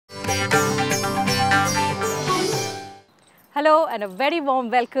Hello and a very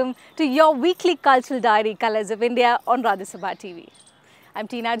warm welcome to your weekly cultural diary, Colors of India on RSTV TV. I'm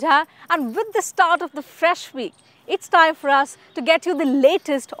Teena Jha, and with the start of the fresh week, it's time for us to get you the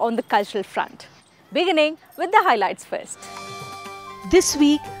latest on the cultural front. Beginning with the highlights first. This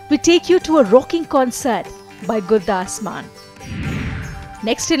week, we take you to a rocking concert by Gurdas Mann.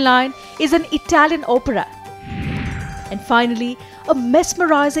 Next in line is an Italian opera. And finally, a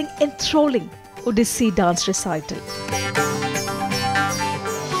mesmerizing, enthralling Odissi dance recital.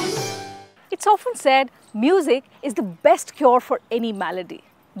 It's often said music is the best cure for any malady,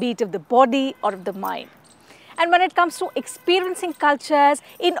 be it of the body or of the mind. And when it comes to experiencing cultures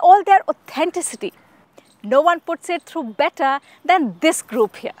in all their authenticity, no one puts it through better than this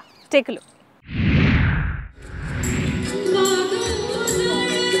group here. Take a look.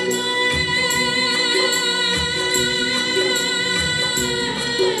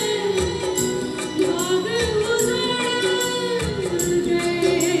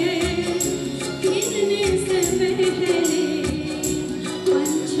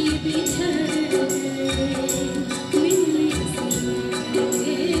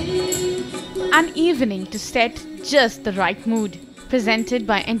 An evening to set just the right mood. Presented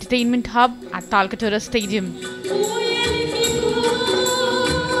by Entertainment Hub at Talkatura Stadium.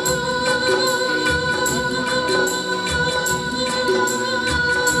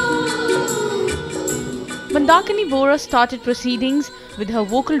 Mandakini Bora started proceedings with her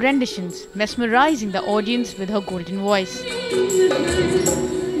vocal renditions, mesmerizing the audience with her golden voice.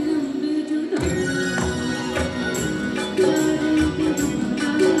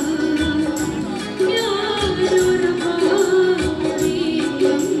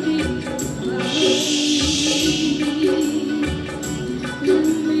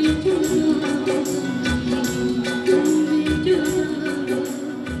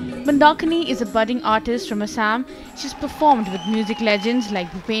 Mandakini is a budding artist from Assam. She's performed with music legends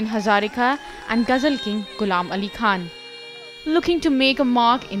like Bhupen Hazarika and Ghazal King Ghulam Ali Khan. Looking to make a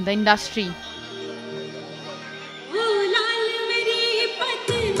mark in the industry.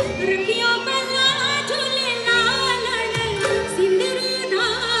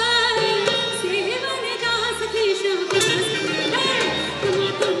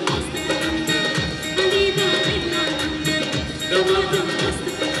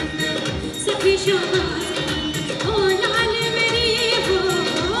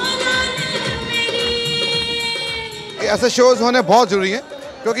 ऐसे shows होने बहुत ज़रूरी हैं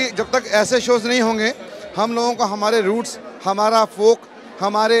क्योंकि जब तक ऐसे shows नहीं होंगे हम लोगों को हमारे रूट्स, हमारा फोक,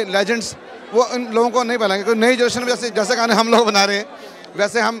 हमारे लेजेंड्स वो इन लोगों को नहीं पहलाएंगे। क्योंकि नई जनरेशन में जैसे गाने हम लोग बना रहे हैं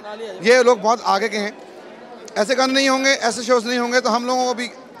वैसे हम ये लोग बहुत आगे के हैं। ऐसे गाने नहीं होंगे, ऐसे शोज़ नहीं होंगे तो हम लोगों को भी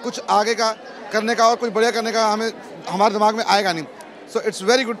कुछ आगे का करने का और कुछ बढ़िया करने का हमारे दिमाग में आएगा नहीं। So it's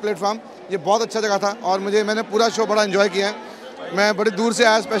very good platform. ये बहुत अच्छा जगह था और मैंने पूरा शो बड़ा एंजॉय किया है। मैं बड़ी दूर से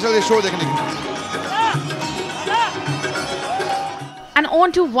आया स्पेशल ये शो देखने के लिए। And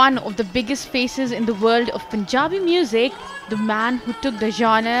on to one of the biggest faces in the world of Punjabi music, the man who took the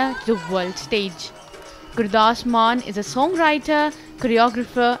genre to the world stage. Gurdas Mann is a songwriter,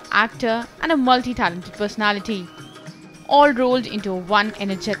 choreographer, actor and a multi-talented personality, all rolled into one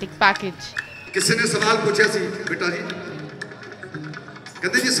energetic package. किसी ने सवाल पूछा सी बेटा जी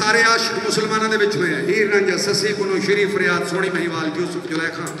कहते जी सारे आशिक मुसलमानों दे विच होए हीर रांझा ससी कुनो श्री फरियाद सोनी महिवाल यूसुफ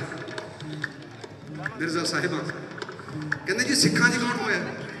जुलेखा मिर्जा साहिबा कहते जी सिखा च कौन होया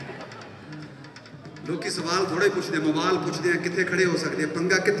लोग सवाल थोड़े पूछते मोबाइल पूछते हैं कितने खड़े हो सकते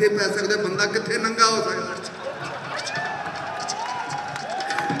पंगा कितने पै सकते बंदा कितने नंगा हो सकता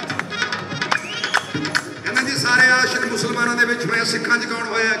कहते जी सारे आशिक मुसलमानों दे विच होए सिखा च कौन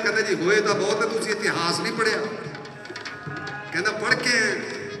होया कहते जी होए तो बहुत तुसीं इतिहास नहीं पढ़िया कहता पढ़ के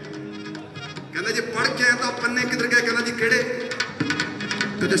कहता जी पढ़ के तो पन्ने किधर गए कहता जी केड़े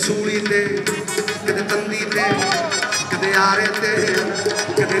कदे सूली ते कदे तंदी ते कदे आरे ते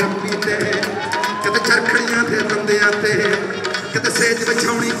कदे रंबी ते कदे चरखड़ियां ते तंदियां ते कदे सेज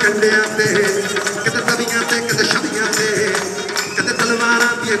बिछाउणी कंडियां ते कदे तवियां ते कदे छवियां ते कदे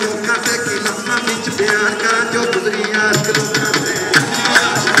तलवारां दी लोकां ते की लफ्ज़ां विच बयान करां जो गुजरी आशिक लोकां ते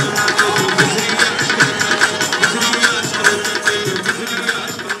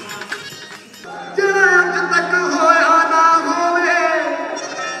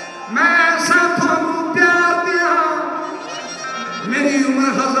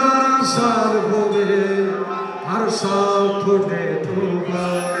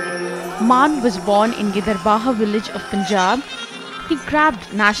Mann was born in Gidarbaha village of Punjab. He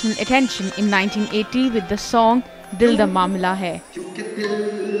grabbed national attention in 1980 with the song Dil Da Mamla Hai.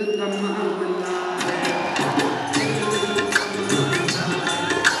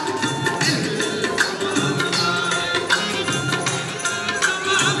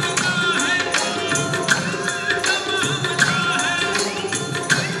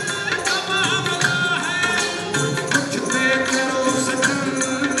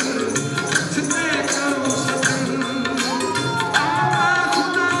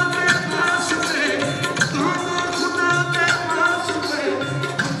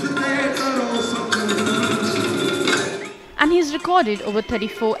 recorded over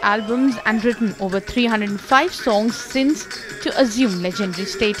 34 albums and written over 305 songs since to assume legendary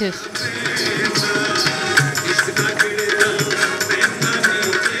status.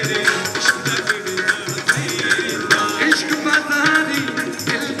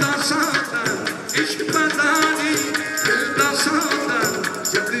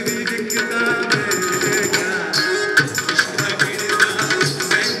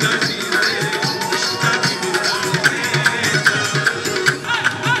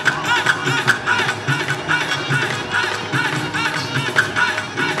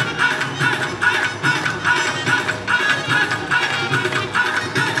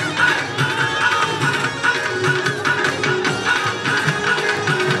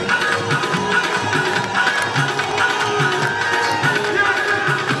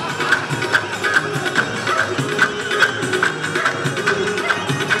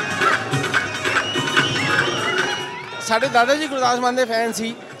 ਸਾਡੇ ਦਾਦਾ ਜੀ ਗੁਰਦਾਸ ਮਾਨ ਦੇ fan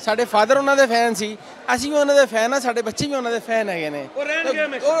ਸੀ, ਸਾਡੇ father ਉਹਨਾਂ ਦੇ fan ਸੀ, ਅਸੀਂ ਵੀ ਉਹਨਾਂ ਦੇ ਫੈਨ ਆ, ਸਾਡੇ ਬੱਚੇ ਵੀ ਉਹਨਾਂ ਦੇ ਫੈਨ ਹੈਗੇ ਨੇ।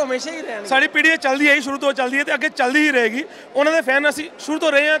 ਉਹ ਹਮੇਸ਼ਾ ਹੀ ਰਹਿਣਗੇ। ਸਾਡੀ ਪੀੜ੍ਹੀ ਚੱਲਦੀ ਹੈ, ਸ਼ੁਰੂ ਤੋਂ ਚੱਲਦੀ ਹੈ ਤੇ ਅੱਗੇ ਚੱਲਦੀ ਹੀ ਰਹੇਗੀ। ਉਹਨਾਂ ਦੇ ਫੈਨ ਅਸੀਂ ਸ਼ੁਰੂ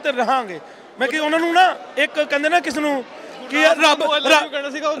ਤੋਂ ਰਹੇ ਹਾਂ ਤੇ ਰਹਾਂਗੇ। ਮੈਂ ਕਿ ਉਹਨਾਂ ਨੂੰ ਨਾ ਇੱਕ ਕਹਿੰਦੇ ਨਾ ਕਿਸ ਨੂੰ ਕਿ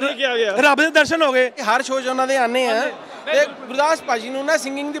ਰੱਬ ਦੇ ਦਰਸ਼ਨ ਹੋ ਗਏ। ਹਰ ਸ਼ੋਅ 'ਚ ਉਹਨਾਂ ਦੇ ਆਉਂਦੇ ਆ ਤੇ ਗੁਰਦਾਸ ਭਾਜੀ ਨੂੰ ਨਾ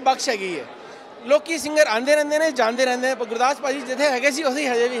ਸਿੰਗਿੰਗ ਦੀ ਬਖਸ਼ ਹੈਗੀ ਹੈ। ਲੋਕੀ ਸਿੰਗਰ ਆਉਂਦੇ ਰਹਿੰਦੇ ਨੇ, ਜਾਂਦੇ ਰਹਿੰਦੇ ਨੇ, ਪਰ ਗੁਰਦਾਸ ਭਾਜੀ ਜਿੱਥੇ ਹੈਗੇ ਸੀ ਉੱਥੇ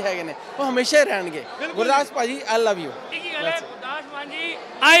ਹਜੇ ਵੀ ਹੈਗੇ ਨੇ, ਉਹ ਹਮੇਸ਼ਾ ਹੀ ਰਹਿਣਗੇ। ਗੁਰਦਾਸ ਭਾਜੀ ਆਈ ਲਵ ਯੂ। ਗੁਰਦਾਸ ਮਾਨ ਜੀ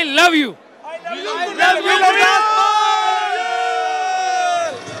ਆਈ love you.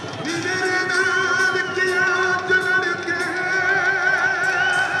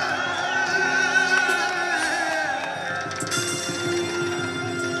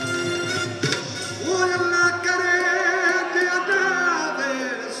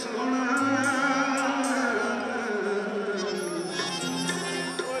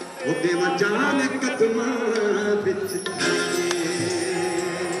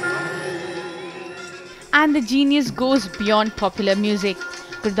 And the genius goes beyond popular music.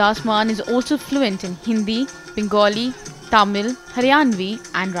 Gurdas Mann is also fluent in Hindi, Bengali, Tamil, Haryanvi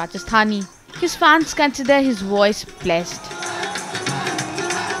and Rajasthani. His fans consider his voice blessed.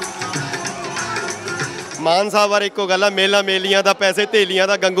 ਮਾਨ ਸਾਹਿਬ ਬਾਰੇ ਇੱਕੋ ਗੱਲ ਆ, ਮੇਲਾ ਮੇਲੀਆਂ ਦਾ, ਪੈਸੇ ਧੇਲੀਆਂ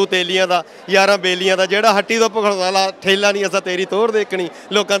ਦਾ, ਗੰਗੂ ਤੇਲੀਆਂ ਦਾ, ਯਾਰਾਂ ਬੇਲੀਆਂ ਦਾ, ਜਿਹੜਾ ਹੱਟੀ ਤੋਂ ਭਖੜਵਾਲਾ ਠੇਲਾ ਨਹੀਂ ਅਸਾਂ ਤੇਰੀ ਤੋੜ ਦੇਖਣੀ,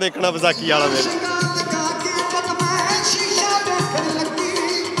 ਲੋਕਾਂ ਦੇਖਣਾ ਵਿਸਾਖੀ ਵਾਲਾ ਮੇਲਾ।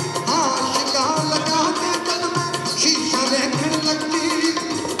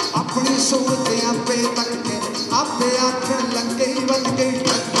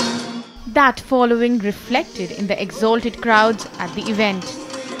 That following reflected in the exalted crowds at the event.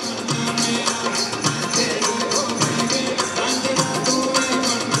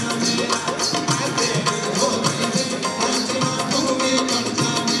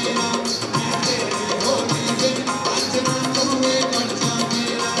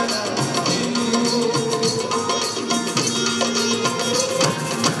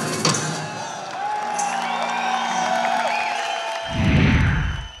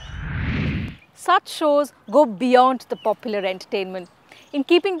 Such shows go beyond the popular entertainment, in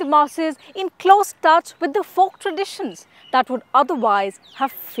keeping the masses in close touch with the folk traditions that would otherwise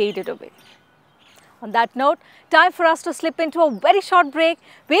have faded away. On that note, time for us to slip into a very short break.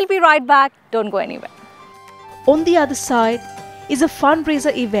 We'll be right back. Don't go anywhere. On the other side is a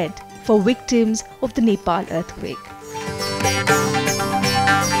fundraiser event for victims of the Nepal earthquake.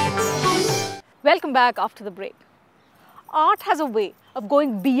 Welcome back after the break. Art has a way of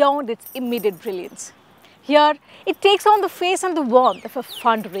going beyond its immediate brilliance. Here, it takes on the face and the warmth of a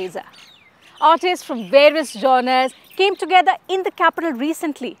fundraiser. Artists from various genres came together in the capital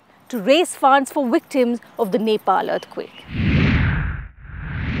recently to raise funds for victims of the Nepal earthquake.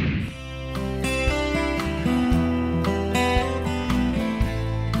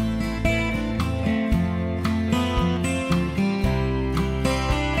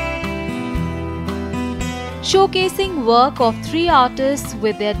 Showcasing work of 3 artists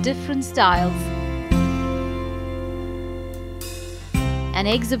with their different styles. An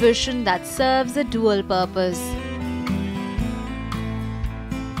exhibition that serves a dual purpose.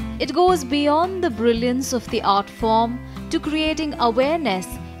 It goes beyond the brilliance of the art form to creating awareness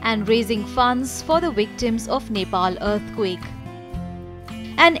and raising funds for the victims of Nepal earthquake.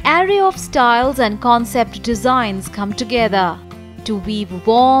 An array of styles and concept designs come together to weave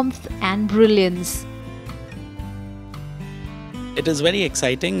warmth and brilliance. It is very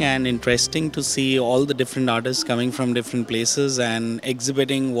exciting and interesting to see all the different artists coming from different places and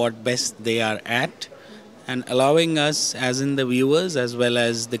exhibiting what best they are at, and allowing us, as in the viewers as well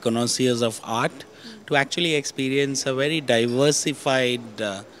as the connoisseurs of art, to actually experience a very diversified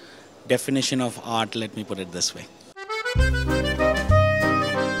definition of art, let me put it this way.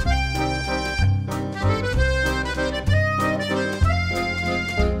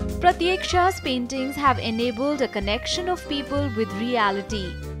 Pratyaksha's paintings have enabled a connection of people with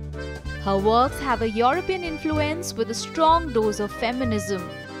reality. Her works have a European influence with a strong dose of feminism.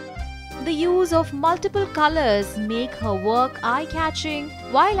 The use of multiple colors make her work eye-catching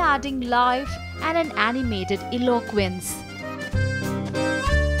while adding life and an animated eloquence.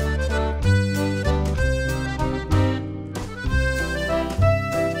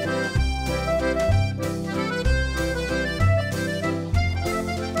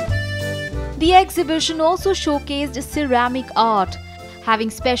 The exhibition also showcased ceramic art. Having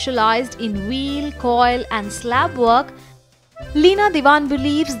specialized in wheel, coil and slab work, Leena Diwan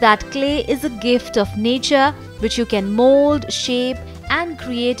believes that clay is a gift of nature which you can mold, shape and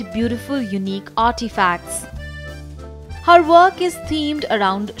create beautiful, unique artifacts. Her work is themed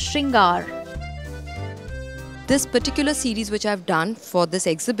around Shringar. This particular series which I've done for this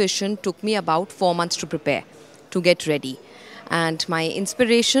exhibition took me about 4 months to prepare, to get ready. And my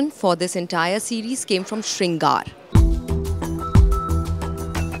inspiration for this entire series came from Shringar.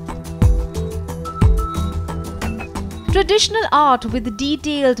 Traditional art with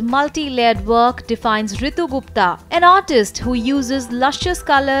detailed multi-layered work defines Ritu Gupta, an artist who uses luscious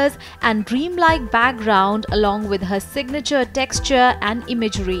colors and dreamlike background along with her signature texture and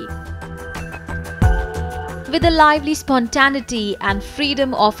imagery. With the lively spontaneity and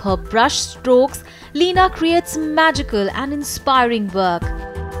freedom of her brush strokes, Leena creates magical and inspiring work.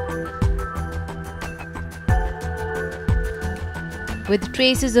 With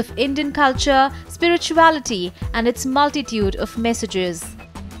traces of Indian culture, spirituality and its multitude of messages.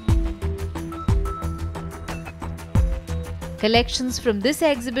 Collections from this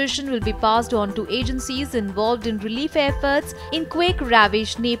exhibition will be passed on to agencies involved in relief efforts in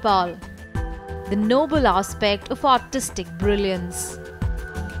quake-ravaged Nepal. The noble aspect of artistic brilliance.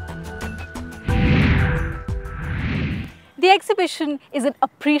 The exhibition is an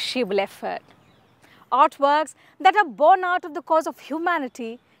appreciable effort. Artworks that are born out of the cause of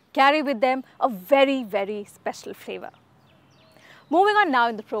humanity carry with them a very, very special flavor. Moving on now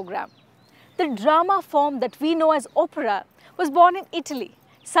in the program. The drama form that we know as opera was born in Italy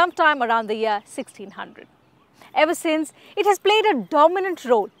sometime around the year 1600. Ever since, it has played a dominant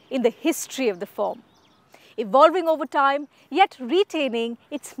role in the history of the form, evolving over time yet retaining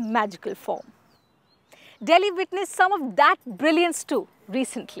its magical form. Delhi witnessed some of that brilliance too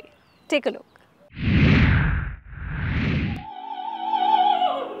recently. Take a look.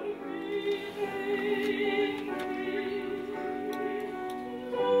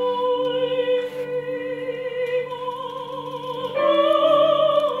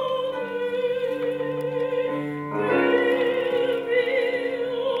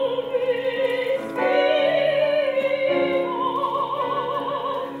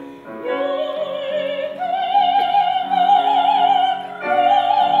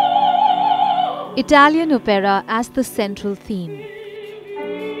 Italian opera as the central theme.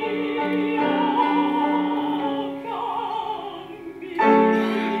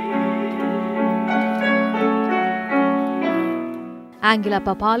 Angela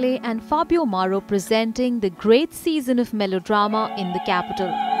Papale and Fabio Maro presenting the great season of melodrama in the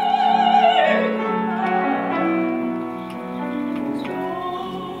capital.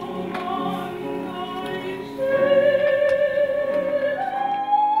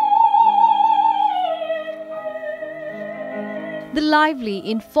 The lively,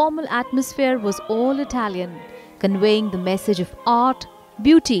 informal atmosphere was all Italian, conveying the message of art,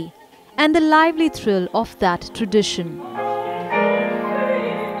 beauty, and the lively thrill of that tradition.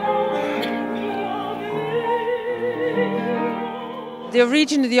 The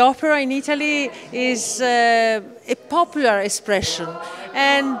origin of the opera in Italy is a popular expression,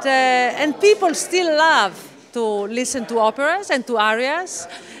 and people still love to listen to operas and to arias.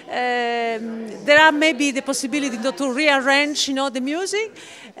 There are maybe the possibility to rearrange, the music,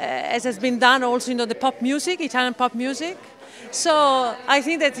 as has been done also, the pop music, Italian pop music. So I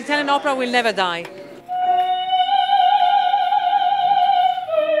think that Italian opera will never die.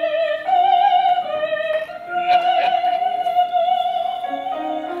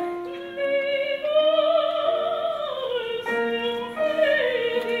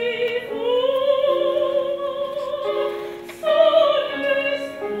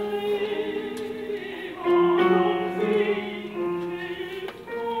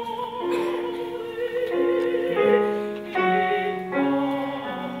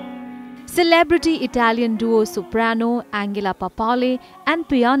 Celebrity Italian duo soprano Angela Papale and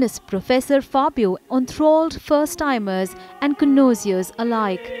pianist Professor Fabio enthralled first-timers and connoisseurs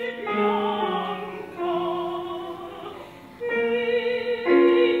alike.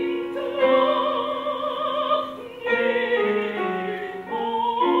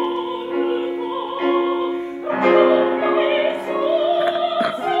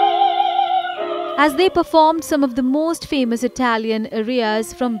 as they performed some of the most famous Italian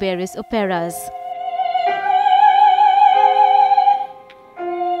arias from various operas.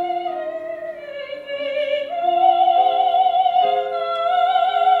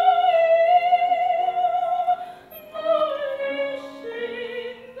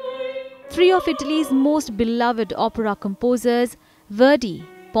 Three of Italy's most beloved opera composers, Verdi,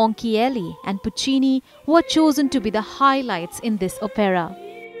 Ponchielli and Puccini, were chosen to be the highlights in this opera.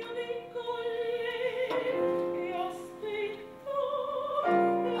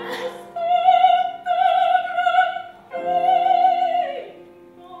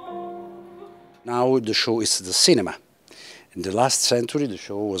 Now the show is the cinema. In the last century the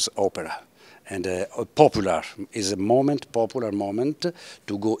show was opera. And popular moment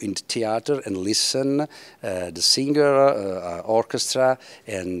to go into theater and listen the singer, orchestra,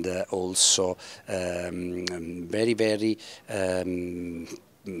 and also very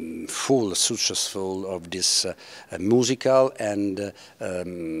full, successful of this musical and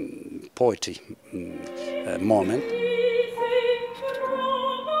poetry moment.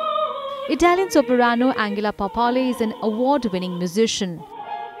 Italian soprano Angela Papale is an award-winning musician.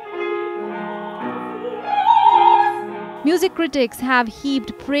 Music critics have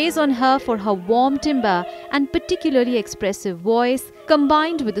heaped praise on her for her warm timbre and particularly expressive voice,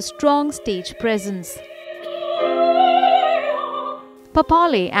 combined with a strong stage presence.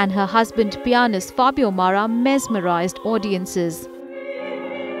 Papale and her husband pianist Fabio Mara mesmerized audiences.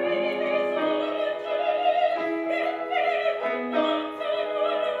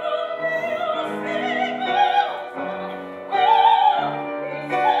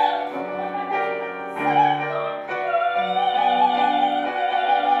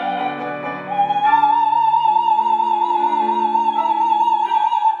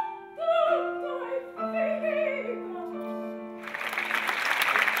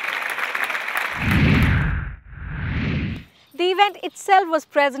 The event itself was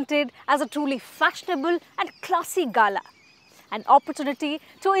presented as a truly fashionable and classy gala, an opportunity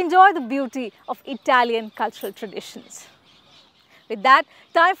to enjoy the beauty of Italian cultural traditions. With that,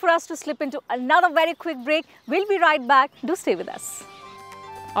 time for us to slip into another very quick break. We'll be right back. Do stay with us.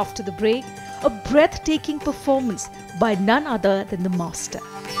 After the break, a breathtaking performance by none other than the master.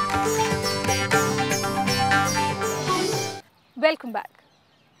 Welcome back.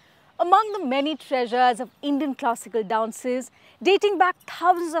 Among the many treasures of Indian classical dances dating back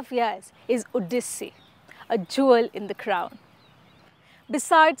thousands of years is Odissi, a jewel in the crown.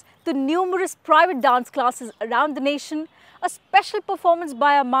 Besides the numerous private dance classes around the nation, a special performance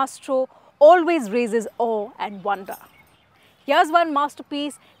by a maestro always raises awe and wonder. Here's one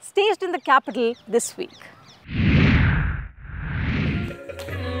masterpiece staged in the capital this week.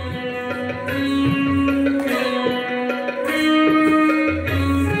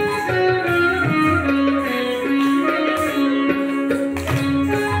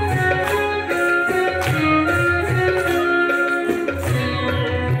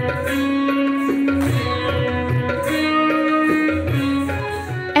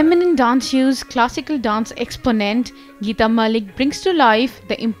 Eminent dance hues classical dance exponent Geeta Mahalik brings to life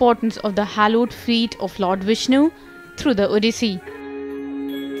the importance of the hallowed feet of Lord Vishnu through the Odissi.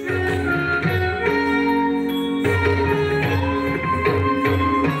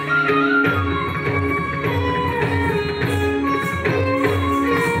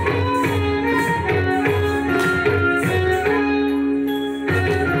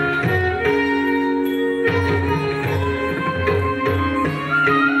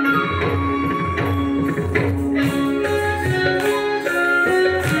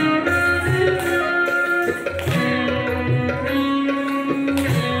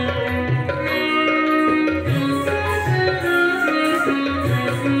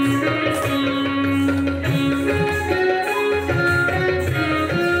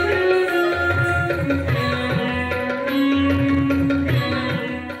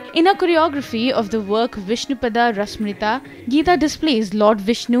 In a choreography of the work Vishnupada Rasmrita, Geeta displays Lord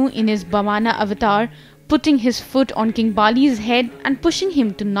Vishnu in his Bamana avatar, putting his foot on King Bali's head and pushing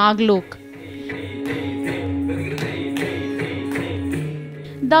him to Naglok,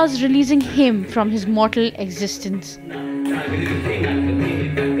 thus releasing him from his mortal existence.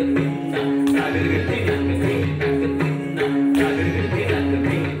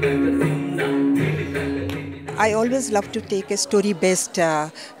 I always love to take a story-based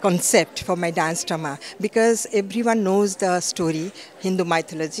concept for my dance drama because everyone knows the story, Hindu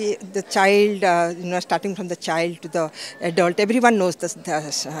mythology, the child, starting from the child to the adult, everyone knows the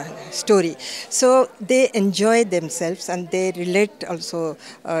story. So they enjoy themselves and they relate also,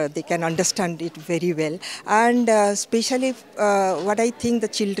 they can understand it very well. And especially what I think the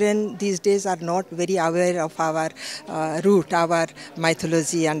children these days are not very aware of our root, our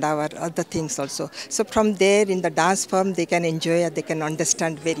mythology and our other things also. So from there in the dance form they can enjoy and they can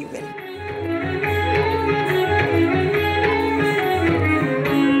understand very well.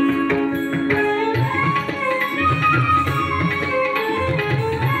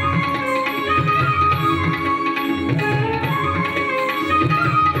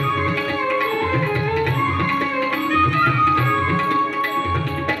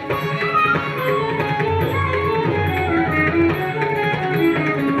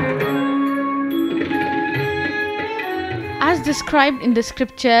 As described in the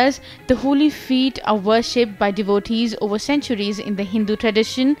scriptures, the holy feet are worshipped by devotees over centuries in the Hindu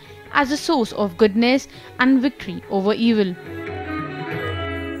tradition as a source of goodness and victory over evil.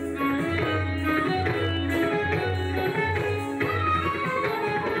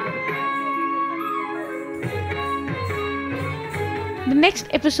 The next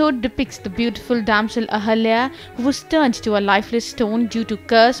episode depicts the beautiful damsel Ahalya, who was turned to a lifeless stone due to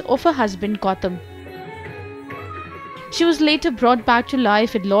curse of her husband Gautam. She was later brought back to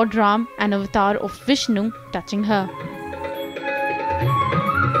life with Lord Ram, an avatar of Vishnu, touching her.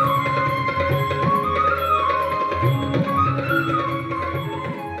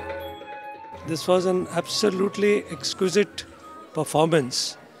 This was an absolutely exquisite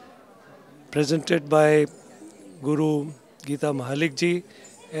performance presented by Guru Geeta Mahalik ji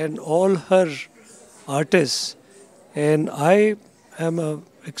and all her artists, and I am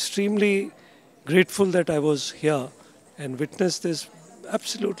extremely grateful that I was here and witnessed this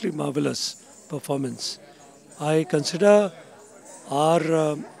absolutely marvelous performance. I consider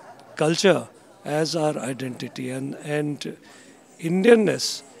our culture as our identity, and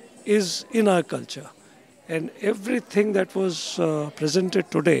Indianness is in our culture, and everything that was presented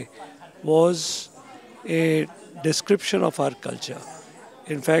today was a description of our culture.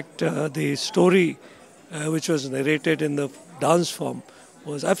 In fact, the story which was narrated in the dance form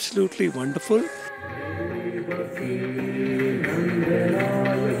was absolutely wonderful.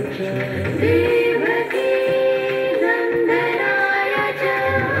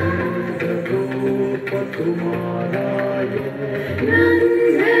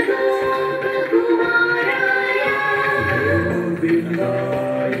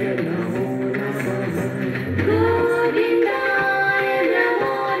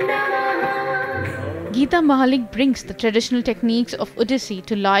 Geeta Mahalik brings the traditional techniques of Odissi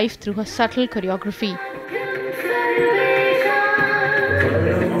to life through her subtle choreography.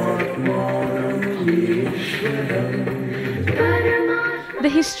 The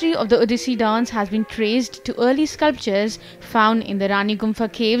history of the Odissi dance has been traced to early sculptures found in the Rani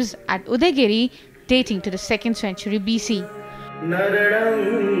Gumpha caves at Udaygiri, dating to the 2nd century BC.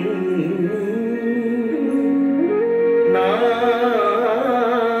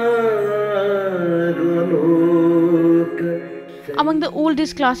 Among the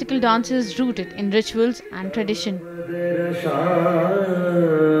oldest classical dances rooted in rituals and tradition.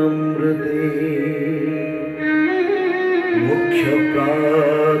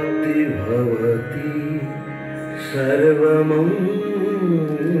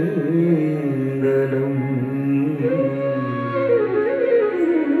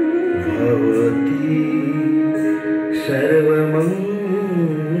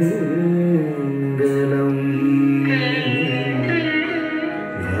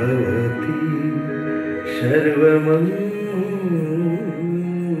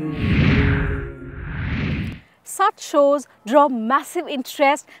 Such shows draw massive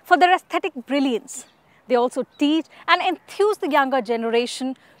interest for their aesthetic brilliance. They also teach and enthuse the younger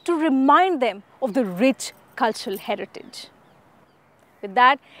generation to remind them of the rich cultural heritage. With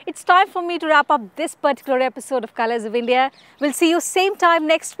that, it's time for me to wrap up this particular episode of Colors of India. We'll see you same time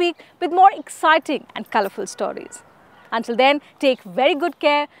next week with more exciting and colourful stories. Until then, take very good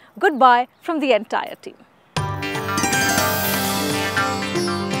care. Goodbye from the entire team.